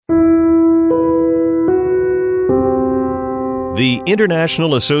The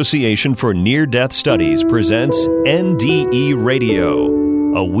International Association for Near-Death Studies presents NDE Radio,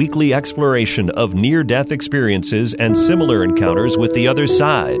 a weekly exploration of near-death experiences and similar encounters with the other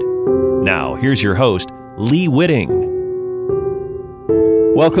side. Now, here's your host, Lee Whitting.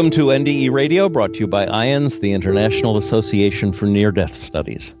 Welcome to NDE Radio, brought to you by IANS, the International Association for Near-Death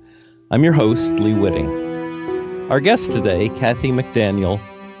Studies. I'm your host, Lee Whitting. Our guest today, Kathy McDaniel,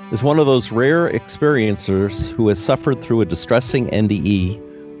 is one of those rare experiencers who has suffered through a distressing NDE,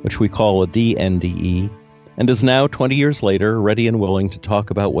 which we call a DNDE, and is now, 20 years later, ready and willing to talk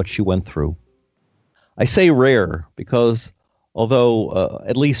about what she went through. I say rare because although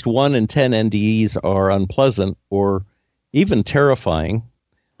at least 1 in 10 NDEs are unpleasant or even terrifying,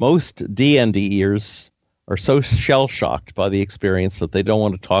 most DNDEers are so shell-shocked by the experience that they don't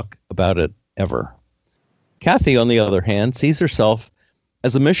want to talk about it ever. Kathy, on the other hand, sees herself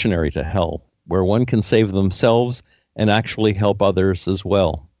as a missionary to hell, where one can save themselves and actually help others as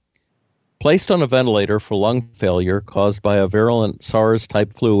well. Placed on a ventilator for lung failure caused by a virulent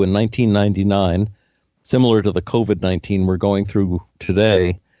SARS-type flu in 1999, similar to the COVID-19 we're going through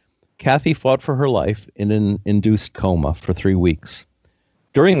today, Kathy fought for her life in an induced coma for 3 weeks.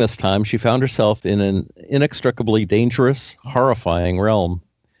 During this time, she found herself in an inextricably dangerous, horrifying realm.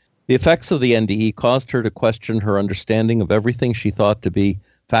 The effects of the NDE caused her to question her understanding of everything she thought to be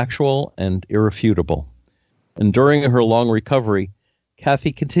factual and irrefutable. And during her long recovery,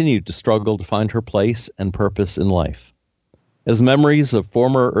 Kathy continued to struggle to find her place and purpose in life. As memories of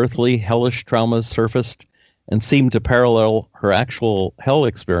former earthly hellish traumas surfaced and seemed to parallel her actual hell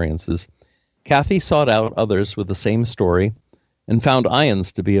experiences, Kathy sought out others with the same story and found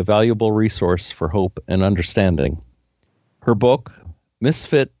IANS to be a valuable resource for hope and understanding. Her book,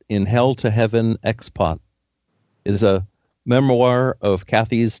 Misfit in Hell to Heaven Expat, is a memoir of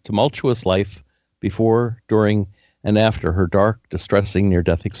Kathy's tumultuous life before, during, and after her dark, distressing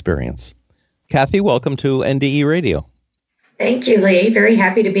near-death experience. Kathy, welcome to NDE Radio. Thank you, Lee. Very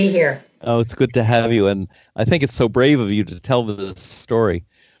happy to be here. Oh, it's good to have you, and I think it's so brave of you to tell this story.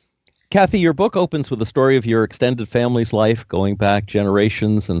 Kathy, your book opens with a story of your extended family's life, going back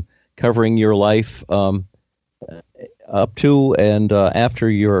generations and covering your life up to and after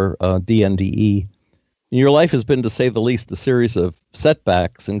your DNDE. Your life has been, to say the least, a series of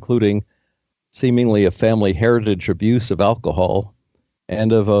setbacks, including seemingly a family heritage abuse of alcohol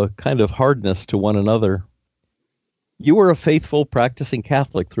and of a kind of hardness to one another. You were a faithful, practicing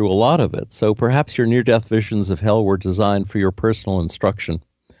Catholic through a lot of it, so perhaps your near-death visions of hell were designed for your personal instruction.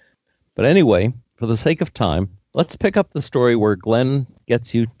 But anyway, for the sake of time, let's pick up the story where Glenn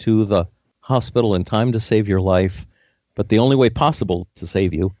gets you to the hospital in time to save your life, but the only way possible to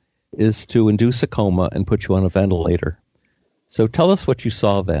save you is to induce a coma and put you on a ventilator. So tell us what you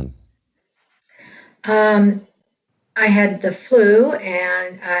saw then. I had the flu,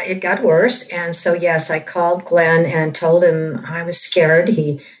 and it got worse. And so, yes, I called Glenn and told him I was scared.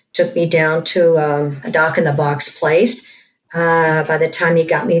 He took me down to a doc-in-the-box place. By the time he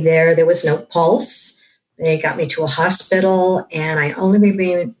got me there, there was no pulse. They got me to a hospital, and I only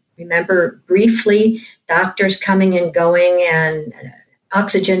remember briefly doctors coming and going and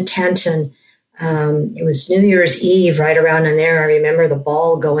oxygen tent, and it was New Year's Eve right around in there. I remember the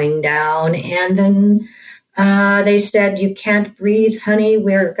ball going down, and then they said, "You can't breathe, honey.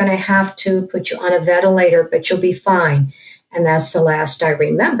 We're going to have to put you on a ventilator, but you'll be fine." And that's the last I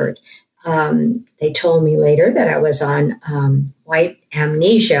remembered. They told me later that I was on white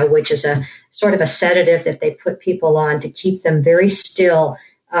amnesia, which is a sort of a sedative that they put people on to keep them very still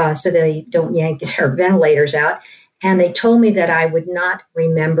so they don't yank their ventilators out. And they told me that I would not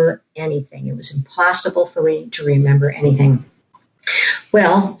remember anything. It was impossible for me to remember anything.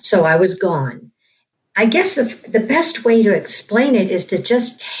 Well, so I was gone. I guess the best way to explain it is to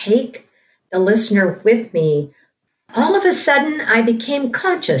just take the listener with me. All of a sudden, I became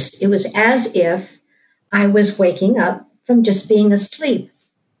conscious. It was as if I was waking up from just being asleep.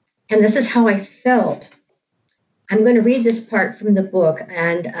 And this is how I felt. I'm going to read this part from the book,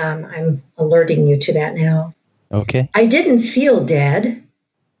 and I'm alerting you to that now. Okay. I didn't feel dead,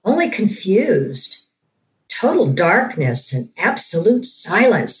 only confused. Total darkness and absolute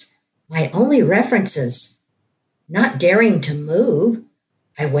silence. My only references. Not daring to move,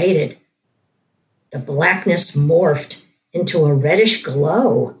 I waited. The blackness morphed into a reddish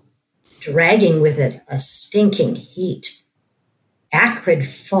glow, dragging with it a stinking heat. Acrid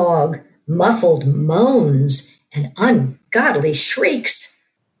fog, muffled moans, and ungodly shrieks.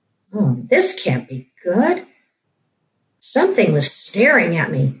 Oh, this can't be good. Something was staring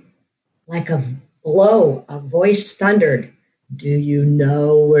at me. Like a blow, a voice thundered, "Do you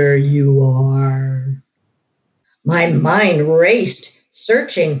know where you are?" My mind raced,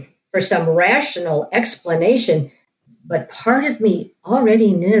 searching for some rational explanation, but part of me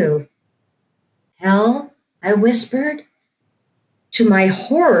already knew. Hell, I whispered. To my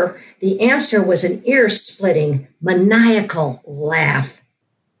horror, the answer was an ear-splitting, maniacal laugh.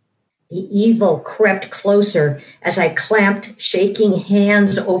 The evil crept closer as I clamped shaking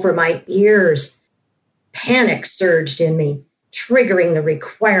hands over my ears. Panic surged in me, triggering the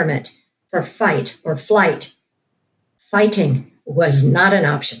requirement for fight or flight. Fighting was not an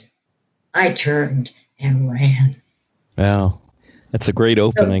option. I turned and ran. Wow, that's a great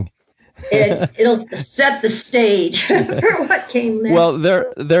opening. It'll set the stage for what came next. Well,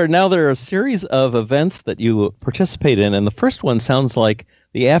 there are a series of events that you participate in, and the first one sounds like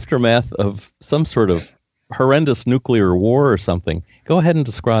the aftermath of some sort of horrendous nuclear war or something. Go ahead and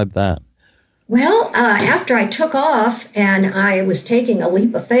describe that. Well, after I took off and I was taking a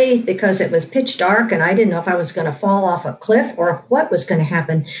leap of faith because it was pitch dark and I didn't know if I was going to fall off a cliff or what was going to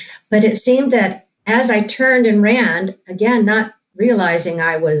happen. But it seemed that as I turned and ran, again, not realizing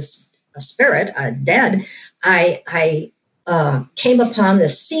I was a spirit, dead, I came upon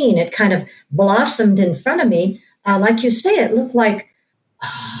this scene. It kind of blossomed in front of me. Like you say, it looked like,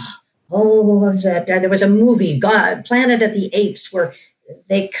 what was that? There was a movie, Planet of the Apes, where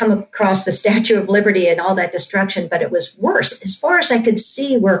they come across the Statue of Liberty and all that destruction, but it was worse. As far as I could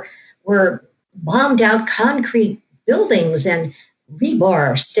see were bombed out concrete buildings and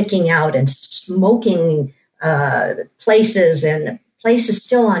rebar sticking out and smoking places and places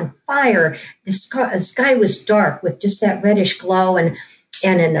still on fire. The sky was dark with just that reddish glow, and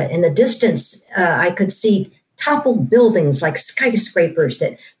in the distance, I could see toppled buildings like skyscrapers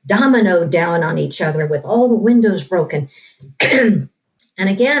that dominoed down on each other with all the windows broken. And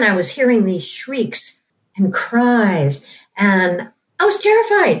again, I was hearing these shrieks and cries, and I was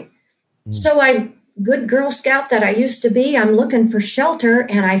terrified. So good Girl Scout that I used to be, I'm looking for shelter,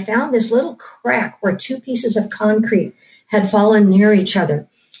 and I found this little crack where two pieces of concrete had fallen near each other.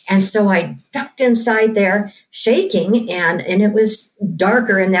 And so I ducked inside there, shaking, and it was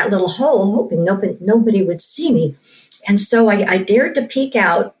darker in that little hole, hoping nobody would see me. And so I dared to peek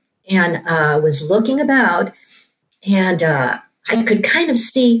out and was looking about, and I could kind of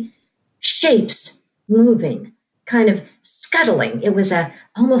see shapes moving, kind of scuttling. It was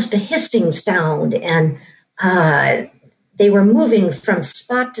almost a hissing sound, and they were moving from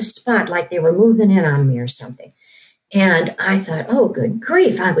spot to spot like they were moving in on me or something. And I thought, oh, good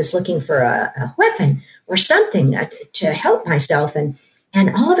grief, I was looking for a weapon or something to help myself. And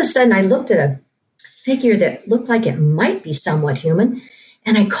all of a sudden, I looked at a figure that looked like it might be somewhat human.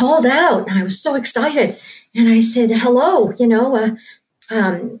 And I called out, and I was so excited. And I said, hello,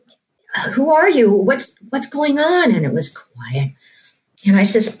 who are you? What's going on? And it was quiet. And I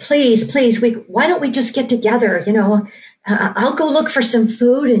says, please, why don't we just get together? I'll go look for some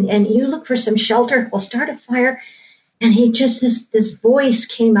food and you look for some shelter. We'll start a fire. And he just, this voice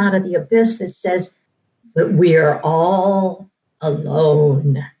came out of the abyss that says, but we're all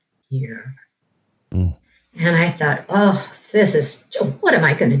alone here. Mm. And I thought, what am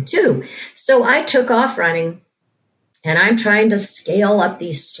I going to do? So I took off running, and I'm trying to scale up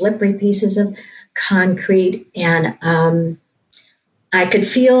these slippery pieces of concrete. And I could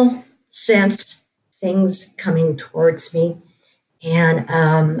sense things coming towards me. And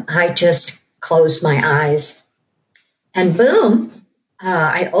I just closed my eyes. And boom,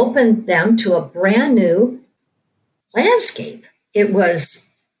 I opened them to a brand new landscape. It was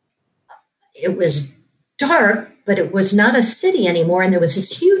dark, but it was not a city anymore. And there was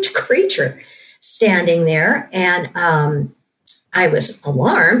this huge creature standing there. And I was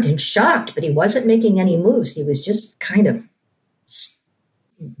alarmed and shocked, but he wasn't making any moves. He was just kind of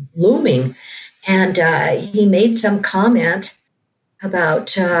looming. And he made some comment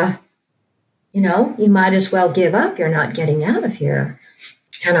about, you might as well give up. You're not getting out of here.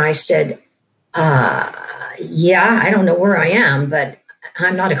 And I said, yeah, I don't know where I am, but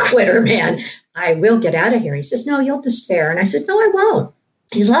I'm not a quitter, man. I will get out of here. He says, no, you'll despair. And I said, no, I won't.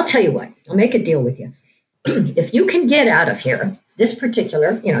 He says, I'll tell you what, I'll make a deal with you. If you can get out of here, this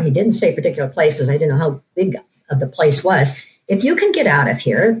particular, he didn't say particular place because I didn't know how big of the place was. If you can get out of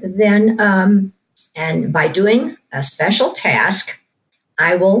here, then, and by doing a special task,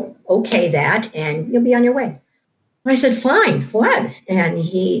 I will okay that and you'll be on your way. I said, fine, what? And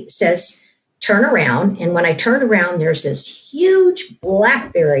he says, turn around. And when I turned around, there's this huge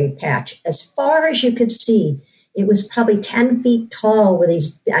blackberry patch as far as you could see. It was probably 10 feet tall with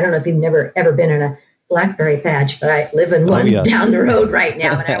these, I don't know if you've never ever been in a blackberry patch, but I live in one down the road right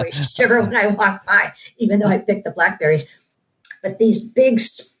now. And I always shiver when I walk by, even though I picked the blackberries. But these big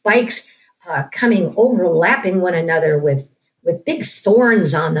spikes coming, overlapping one another with big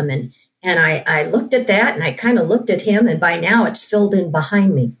thorns on them. And I looked at that, and I kind of looked at him, and by now it's filled in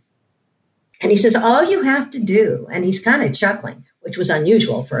behind me. And he says, all you have to do, and he's kind of chuckling, which was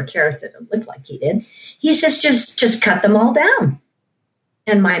unusual for a character that looked like he did. He says, just cut them all down.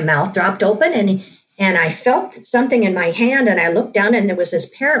 And my mouth dropped open, and I felt something in my hand, and I looked down, and there was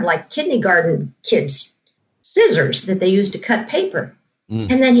this pair of like kindergarten kids' scissors that they used to cut paper.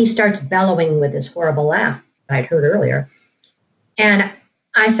 And then he starts bellowing with this horrible laugh I'd heard earlier. And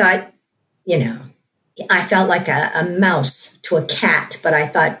I thought, I felt like a mouse to a cat, but I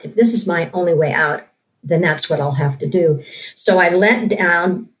thought, if this is my only way out, then that's what I'll have to do. So I leant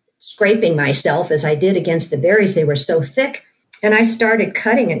down, scraping myself as I did against the berries. They were so thick. And I started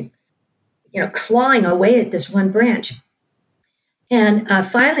cutting and, clawing away at this one branch. And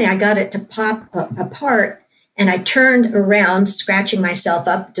finally, I got it to pop apart. And I turned around, scratching myself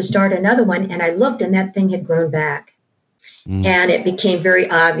up to start another one. And I looked, and that thing had grown back. And it became very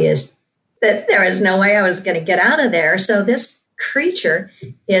obvious that there was no way I was going to get out of there. So this creature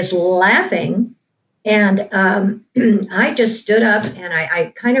is laughing. And I just stood up, and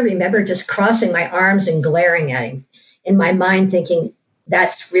I kind of remember just crossing my arms and glaring at him in my mind, thinking,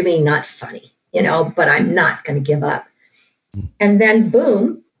 that's really not funny, but I'm not going to give up. And then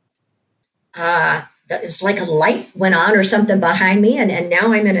boom, it's like a light went on or something behind me. And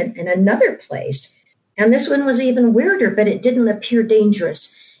now I'm in another place. And this one was even weirder, but it didn't appear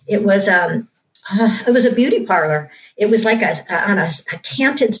dangerous. It was a beauty parlor. It was like on a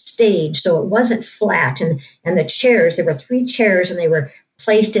canted stage, so it wasn't flat. And the chairs, there were 3 chairs, and they were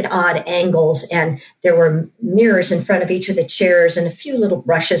placed at odd angles. And there were mirrors in front of each of the chairs and a few little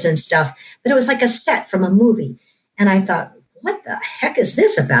brushes and stuff. But it was like a set from a movie. And I thought, what the heck is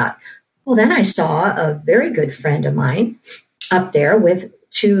this about? Well, then I saw a very good friend of mine up there with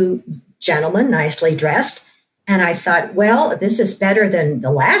 2 gentlemen, nicely dressed. And I thought, well, this is better than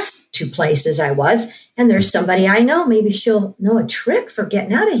the last 2 places I was. And there's somebody I know. Maybe she'll know a trick for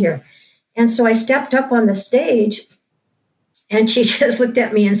getting out of here. And so I stepped up on the stage, and she just looked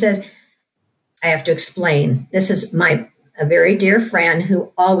at me and says, I have to explain. This is a very dear friend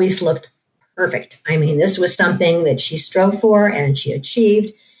who always looked perfect. I mean, this was something that she strove for and she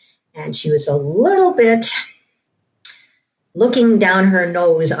achieved. And she was a little bit looking down her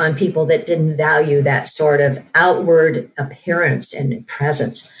nose on people that didn't value that sort of outward appearance and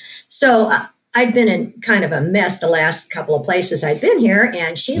presence. So I'd been in kind of a mess the last couple of places I'd been here,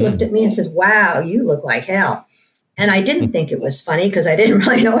 and she looked at me and says, wow, you look like hell. And I didn't think it was funny because I didn't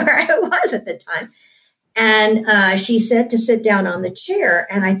really know where I was at the time. And she said to sit down on the chair,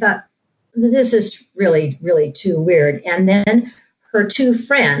 and I thought, this is really, really too weird. And then her 2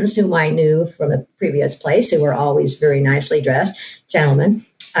 friends, whom I knew from a previous place, who were always very nicely dressed gentlemen,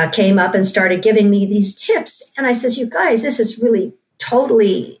 came up and started giving me these tips. And I says, you guys, this is really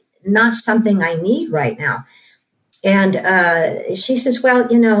totally not something I need right now. And she says, well,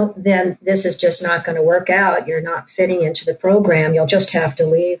 then this is just not going to work out. You're not fitting into the program. You'll just have to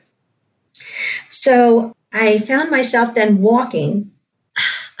leave. So I found myself then walking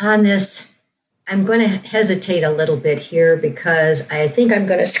on this. I'm going to hesitate a little bit here because I think I'm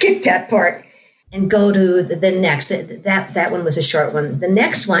going to skip that part and go to the next. That one was a short one. The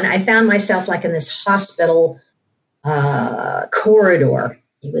next one, I found myself like in this hospital corridor.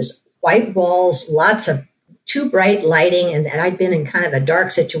 It was white walls, lots of too bright lighting, and I'd been in kind of a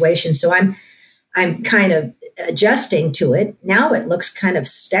dark situation. So I'm kind of adjusting to it. Now it looks kind of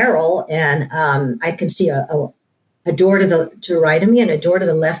sterile, and I can see a door to the right of me and a door to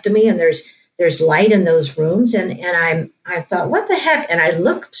the left of me, and there's light in those rooms. And I thought, what the heck? And I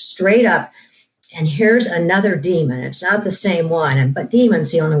looked straight up, and here's another demon. It's not the same one, but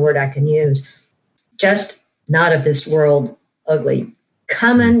demon's the only word I can use. Just not of this world, ugly,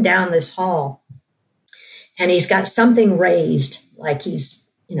 coming down this hall. And he's got something raised, like he's,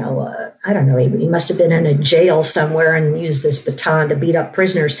 I don't know, he must have been in a jail somewhere and used this baton to beat up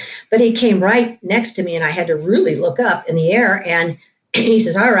prisoners. But he came right next to me, and I had to really look up in the air. And he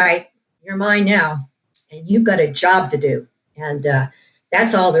says, all right, you're mine now, and you've got a job to do. And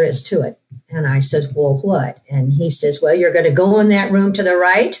that's all there is to it. And I said, well, what? And he says, well, you're going to go in that room to the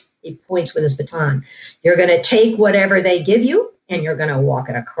right. He points with his baton. You're going to take whatever they give you, and you're going to walk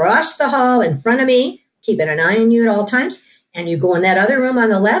it across the hall in front of me, keeping an eye on you at all times. And you go in that other room on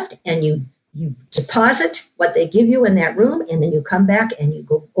the left, and you deposit what they give you in that room, and then you come back and you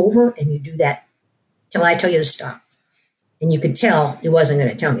go over and you do that till I tell you to stop. And you could tell he wasn't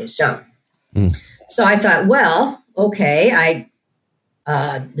going to tell me to stop. So I thought, well, okay, I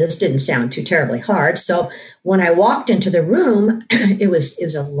this didn't sound too terribly hard. So when I walked into the room, it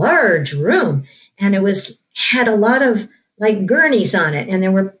was a large room, and had a lot of like gurneys on it, and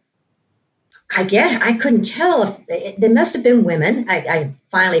there were, I guess I couldn't tell if they must have been women. I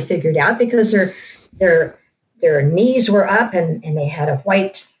finally figured out because their knees were up and they had a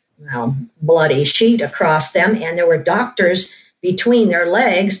white, bloody sheet across them, and there were doctors between their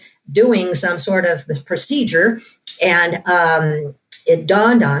legs doing some sort of procedure, and it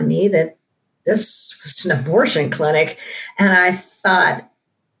dawned on me that this was an abortion clinic, and I thought,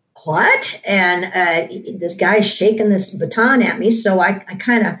 what? And this guy's shaking this baton at me, so I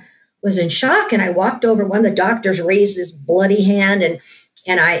kind of was in shock, and I walked over. One of the doctors raised his bloody hand, and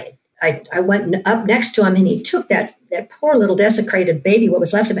I went up next to him, and he took that poor little desecrated baby, what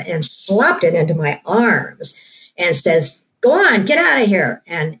was left of it, and slapped it into my arms, and says, "Go on, get out of here."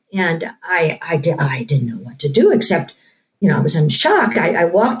 And I didn't know what to do except, I was in shock. I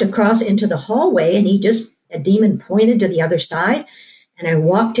walked across into the hallway, and a demon pointed to the other side. And I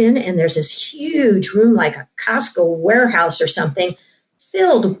walked in, and there's this huge room, like a Costco warehouse or something,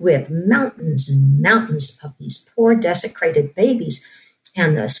 filled with mountains and mountains of these poor desecrated babies.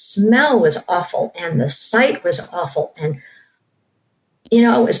 And the smell was awful, and the sight was awful. And,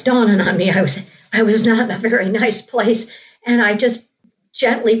 it was dawning on me. I was not in a very nice place. And I just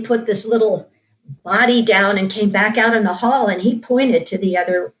gently put this little body down and came back out in the hall, and he pointed to the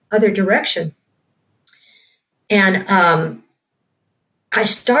other direction. And I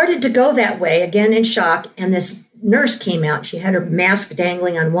started to go that way, again in shock, and this nurse came out. She had her mask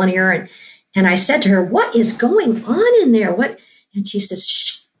dangling on one ear, and I said to her, "What is going on in there? What?" And she says,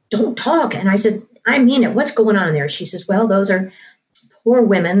 "Shh, don't talk." And I said, "I mean it. What's going on in there?" She says, "Well, those are poor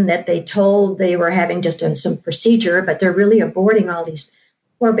women that they told they were having just some procedure, but they're really aborting all these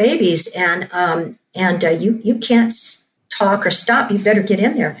poor babies, and you can't talk or stop. You better get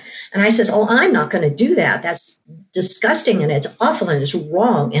in there." And I says, "Oh, I'm not going to do that. That's disgusting, and it's awful, and it's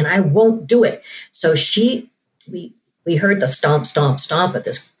wrong, and I won't do it." So we heard the stomp, stomp, stomp of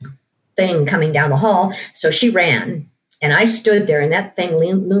this thing coming down the hall. So she ran, and I stood there, and that thing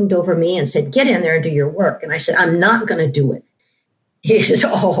loomed over me and said, "Get in there and do your work." And I said, "I'm not going to do it." He says,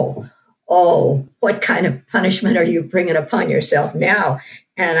 "Oh, what kind of punishment are you bringing upon yourself now?"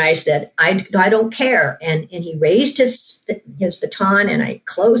 And I said, I don't care. And he raised his baton, and I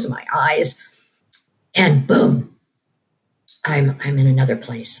closed my eyes, and boom, I'm in another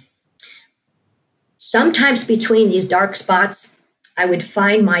place. Sometimes between these dark spots, I would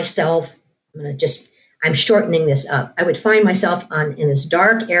find myself, I'm shortening this up. I would find myself in this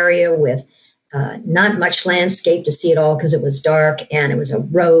dark area with not much landscape to see at all because it was dark, and it was a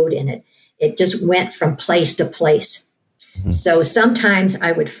road, and it just went from place to place. Mm-hmm. So sometimes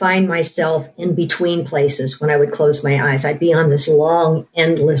I would find myself in between places when I would close my eyes. I'd be on this long,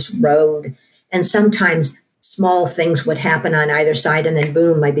 endless road, and sometimes small things would happen on either side, and then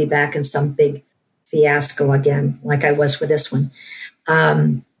boom, I'd be back in some big fiasco again, like I was with this one.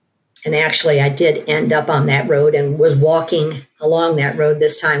 And actually, I did end up on that road and was walking along that road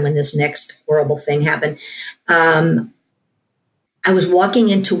this time when this next horrible thing happened. I was walking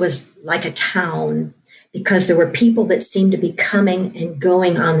into was like a town because there were people that seemed to be coming and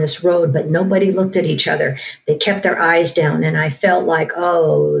going on this road, but nobody looked at each other. They kept their eyes down, and I felt like,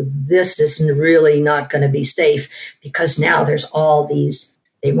 oh, this is really not going to be safe because now there's all these.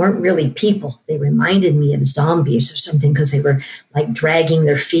 They weren't really people. They reminded me of zombies or something because they were like dragging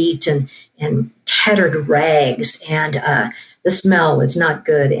their feet and tattered rags. And the smell was not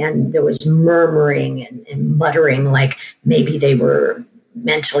good. And there was murmuring and muttering like maybe they were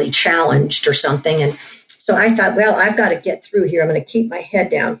mentally challenged or something. And so I thought, well, I've got to get through here. I'm going to keep my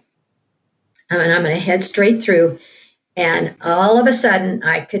head down. And I'm going to head straight through. And all of a sudden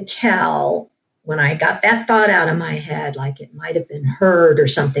I could tell when I got that thought out of my head, like it might have been heard or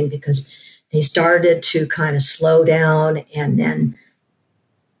something, because they started to kind of slow down, and then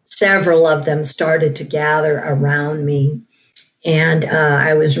several of them started to gather around me, and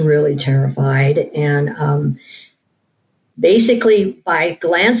I was really terrified. And basically, by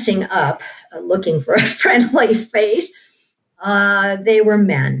glancing up, looking for a friendly face, they were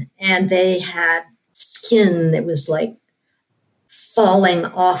men, and they had skin that was like falling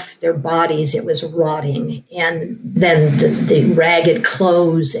off their bodies. It was rotting, and then the ragged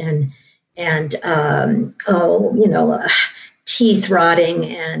clothes and teeth rotting,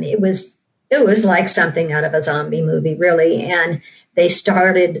 and it was like something out of a zombie movie, really. And they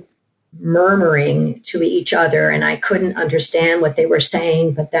started murmuring to each other, and I couldn't understand what they were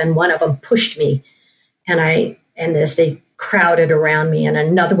saying. But then one of them pushed me, and as they crowded around me, and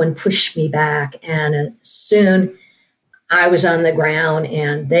another one pushed me back, and soon I was on the ground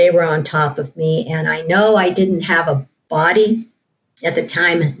and they were on top of me. And I know I didn't have a body at the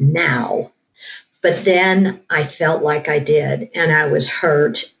time now, but then I felt like I did. And I was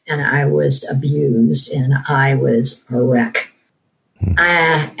hurt and I was abused and I was a wreck.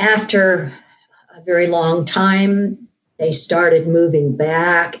 After a very long time, they started moving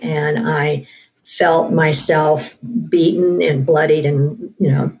back and I felt myself beaten and bloodied and,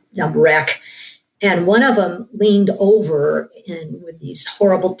 a wreck. And one of them leaned over with these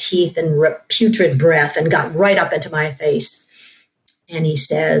horrible teeth and putrid breath and got right up into my face. And he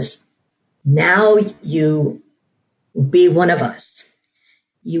says, now you will be one of us.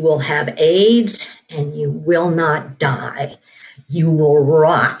 You will have AIDS and you will not die. You will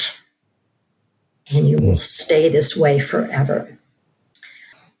rot and you will stay this way forever.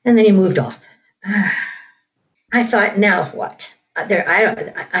 And then he moved off. I thought, now what?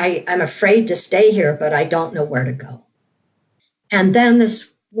 I'm afraid to stay here, but I don't know where to go. And then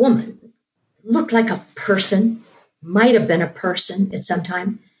this woman looked like a person, might have been a person at some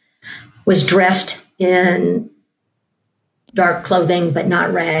time, was dressed in dark clothing, but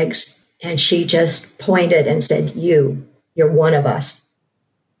not rags. And she just pointed and said, you're one of us.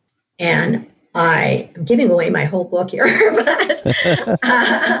 And I'm giving away my whole book here, but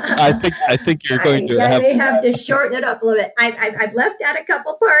I think you're going to have... I may have to shorten it up a little bit. I've left out a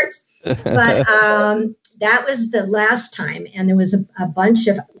couple parts, but that was the last time. And there was a bunch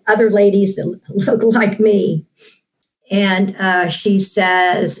of other ladies that look like me. And she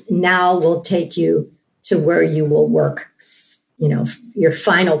says, now we'll take you to where you will work, your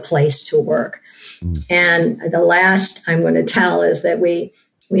final place to work. And the last I'm going to tell is that we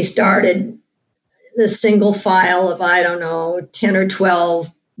started the single file of, 10 or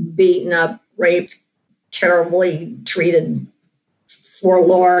 12 beaten up, raped, terribly treated,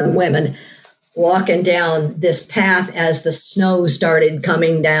 forlorn women walking down this path as the snow started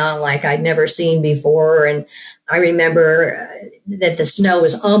coming down like I'd never seen before. And I remember that the snow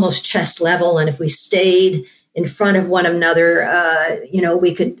was almost chest level. And if we stayed in front of one another,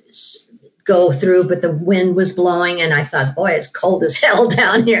 we could go through, but the wind was blowing. And I thought, boy, it's cold as hell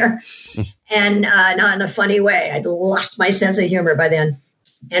down here. And not in a funny way. I'd lost my sense of humor by then.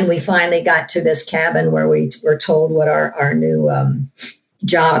 And we finally got to this cabin where we were told what our new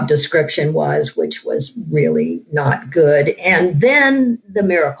job description was, which was really not good. And then the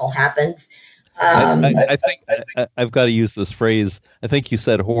miracle happened. I think I've got to use this phrase. I think you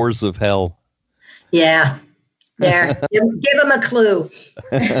said whores of hell. Yeah. There, give them a clue.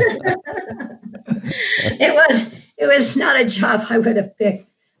 It was not a job I would have picked.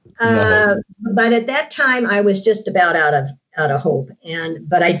 But at that time, I was just about out of hope.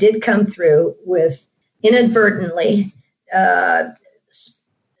 But I did come through with inadvertently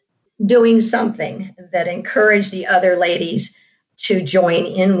doing something that encouraged the other ladies to join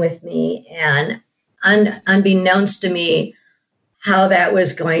in with me. And unbeknownst to me, how that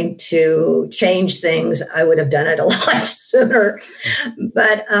was going to change things, I would have done it a lot sooner.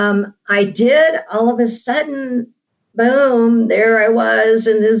 But I did. All of a sudden, boom, there I was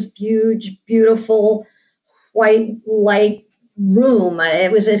in this huge, beautiful, white light room.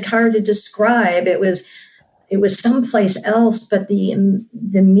 It was as hard to describe. It was someplace else, but the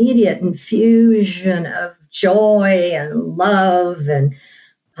immediate infusion of joy and love and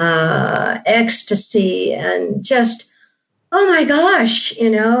ecstasy and just, oh my gosh,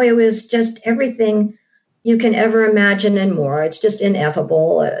 it was just everything you can ever imagine and more. It's just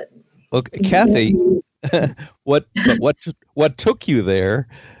ineffable. Well, Kathy, what took you there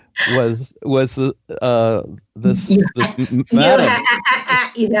was this madam.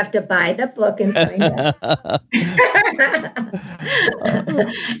 You have to buy the book and find out.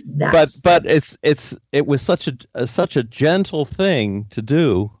 But it was such a gentle thing to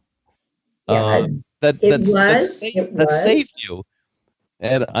do. Yeah, that saved you.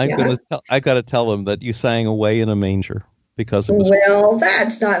 And I got to tell him that you sang "Away in a Manger" because it was. Well,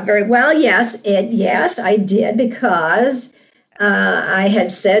 that's not very well. Yes, I did because I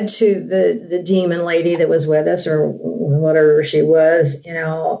had said to the demon lady that was with us, or whatever she was,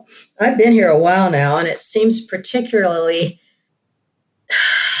 I've been here a while now, and it seems particularly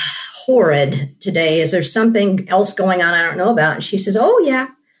horrid today. Is there something else going on I don't know about? And she says, "Oh yeah,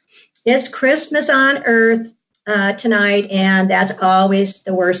 it's Christmas on Earth tonight, and that's always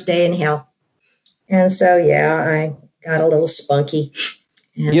the worst day in hell." And so, I got a little spunky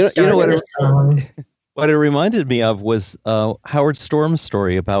and started a song. What it reminded me of was Howard Storm's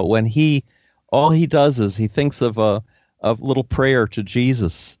story about when all he does is he thinks of a little prayer to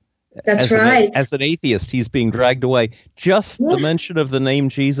Jesus. That's right. As an atheist, he's being dragged away. Just the mention of the name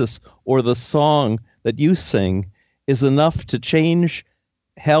Jesus or the song that you sing is enough to change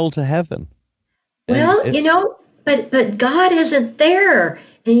hell to heaven. Well, but God isn't there,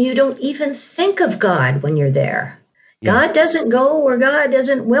 and you don't even think of God when you're there. Yeah. God doesn't go where God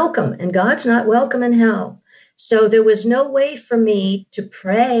doesn't welcome, and God's not welcome in hell. So there was no way for me to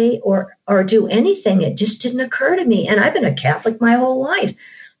pray or do anything. It just didn't occur to me. And I've been a Catholic my whole life.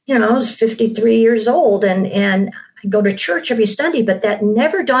 I was 53 years old, and I go to church every Sunday, but that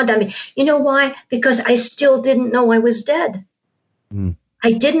never dawned on me. You know why? Because I still didn't know I was dead. Mm.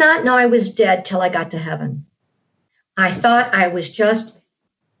 I did not know I was dead till I got to heaven. I thought I was just,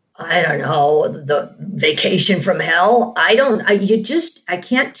 the vacation from hell. I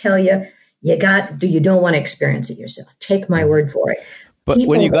can't tell you. You don't want to experience it yourself. Take my word for it. But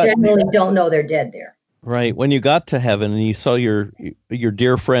people when you generally don't know they're dead there. Right. When you got to heaven and you saw your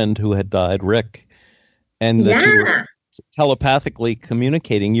dear friend who had died, Rick, and that you were telepathically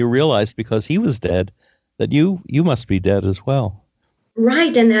communicating, you realized because he was dead that you must be dead as well.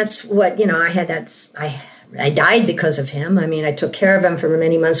 Right. And that's what, I died because of him. I mean, I took care of him for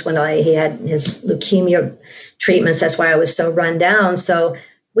many months when he had his leukemia treatments. That's why I was so run down. So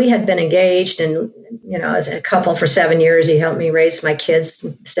we had been engaged and, as a couple for 7 years. He helped me raise my kids,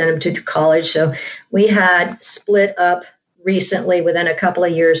 send them to college. So we had split up recently within a couple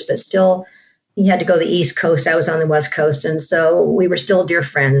of years, but still he had to go to the East Coast. I was on the West Coast. And so we were still dear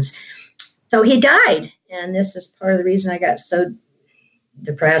friends. So he died. And this is part of the reason I got so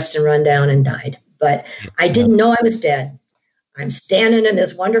depressed and run down and died. But I didn't know I was dead. I'm standing in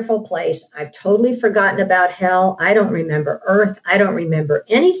this wonderful place. I've totally forgotten about hell. I don't remember earth. I don't remember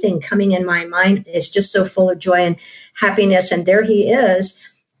anything coming in my mind. It's just so full of joy and happiness. And there he is.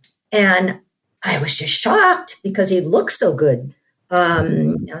 And I was just shocked because he looked so good.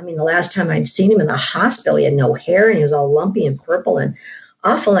 The last time I'd seen him in the hospital, he had no hair and he was all lumpy and purple and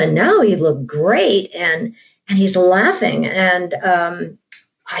awful. And now he looked great. And he's laughing. And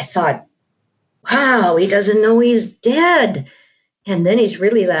I thought, wow, he doesn't know he's dead. And then he's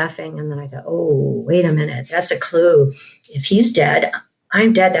really laughing. And then I thought, oh, wait a minute. That's a clue. If he's dead,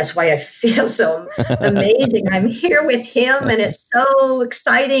 I'm dead. That's why I feel so amazing. I'm here with him and it's so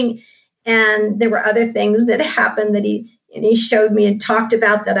exciting. And there were other things that happened that he showed me and talked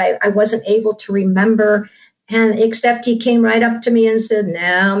about that I wasn't able to remember. And except he came right up to me and said,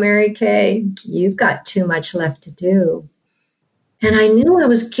 now, Mary Kay, you've got too much left to do. And I knew I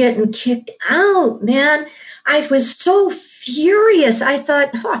was getting kicked out, man. I was so furious. I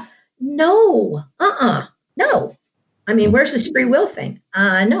thought, no. I mean, where's this free will thing?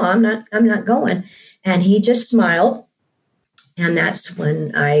 No, I'm not going. And he just smiled. And that's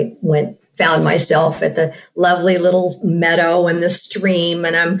when I found myself at the lovely little meadow and the stream.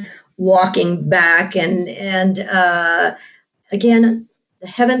 And I'm walking back. And again, the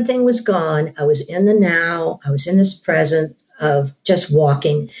heaven thing was gone. I was in the now. I was in this present of just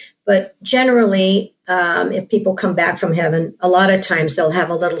walking. But generally, if people come back from heaven, a lot of times they'll have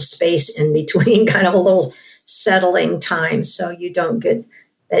a little space in between, kind of a little settling time, so you don't get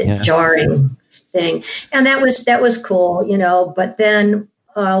that jarring thing. And that was cool, But then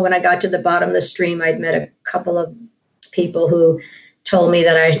when I got to the bottom of the stream, I'd met a couple of people who told me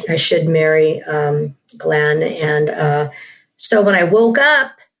that I should marry Glenn. And so when I woke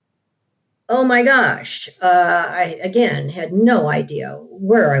up, oh my gosh, I, again, had no idea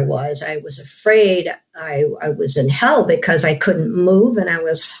where I was. I was afraid I was in hell because I couldn't move and I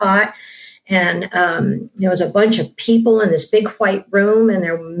was hot. And there was a bunch of people in this big white room and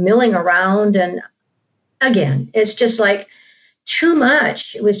they're milling around. And again, it's just like too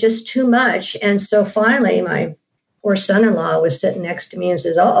much. It was just too much. And so finally, my poor son-in-law was sitting next to me and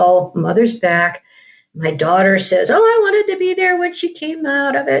says, uh-oh, mother's back. My daughter says, oh, I wanted to be there when she came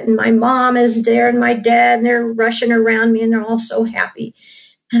out of it. And my mom is there and my dad, and they're rushing around me and they're all so happy.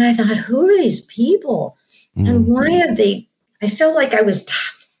 And I thought, who are these people? Mm-hmm. And why have they, I felt like I was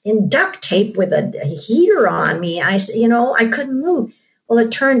in duct tape with a heater on me. I couldn't move. Well,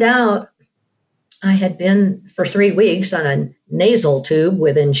 it turned out I had been for 3 weeks on a nasal tube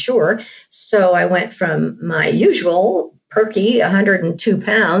with Ensure. So I went from my usual perky 102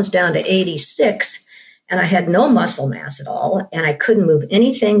 pounds down to 86. And I had no muscle mass at all. And I couldn't move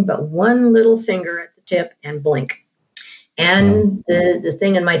anything but one little finger at the tip and blink. And the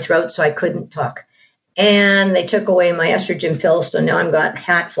thing in my throat, so I couldn't talk. And they took away my estrogen pills. So now I've got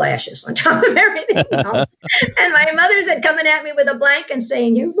hot flashes on top of everything else. And my mother's coming at me with a blanket and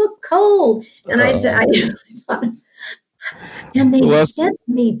saying, you look cold. And I said, and they sent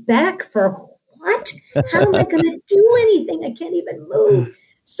me back for what? How am I going to do anything? I can't even move.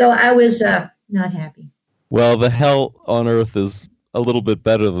 So I was not happy. Well, the hell on earth is a little bit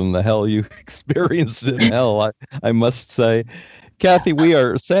better than the hell you experienced in hell, I must say. Kathy, we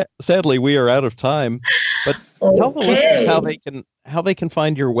are sadly we are out of time, but tell the listeners how they can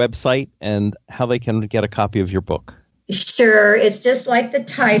find your website and how they can get a copy of your book. Sure, it's just like the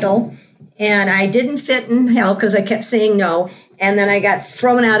title, and I didn't fit in hell because I kept saying no, and then I got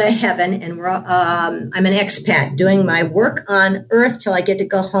thrown out of heaven, and I'm an expat doing my work on Earth till I get to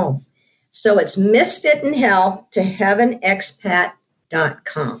go home. So it's Misfit in Hell to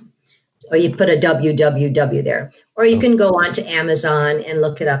heavenexpat.com. Or you put a www there. Or you can go on to Amazon and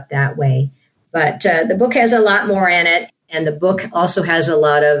look it up that way. But the book has a lot more in it. And the book also has a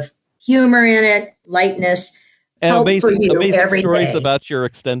lot of humor in it, lightness, and help for you amazing every stories day. About your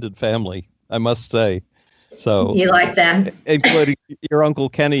extended family, I must say. So you like that? Including your Uncle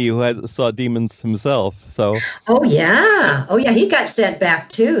Kenny, who saw demons himself. So. Oh yeah, he got sent back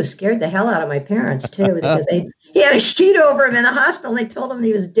too. Scared the hell out of my parents too, because he had a sheet over him in the hospital. And they told him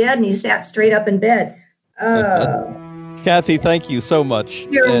he was dead, and he sat straight up in bed. Oh. Kathy, thank you so much.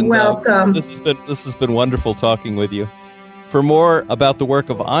 You're welcome. This has been wonderful talking with you. For more about the work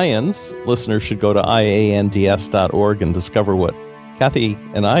of IANDS, listeners should go to iands.org and discover what Kathy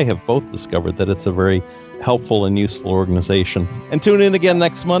and I have both discovered, that it's a very helpful and useful organization. And tune in again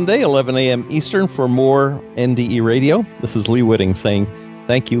next Monday, 11 a.m. Eastern, for more NDE Radio. This is Lee Witting saying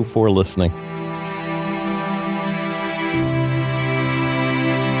thank you for listening.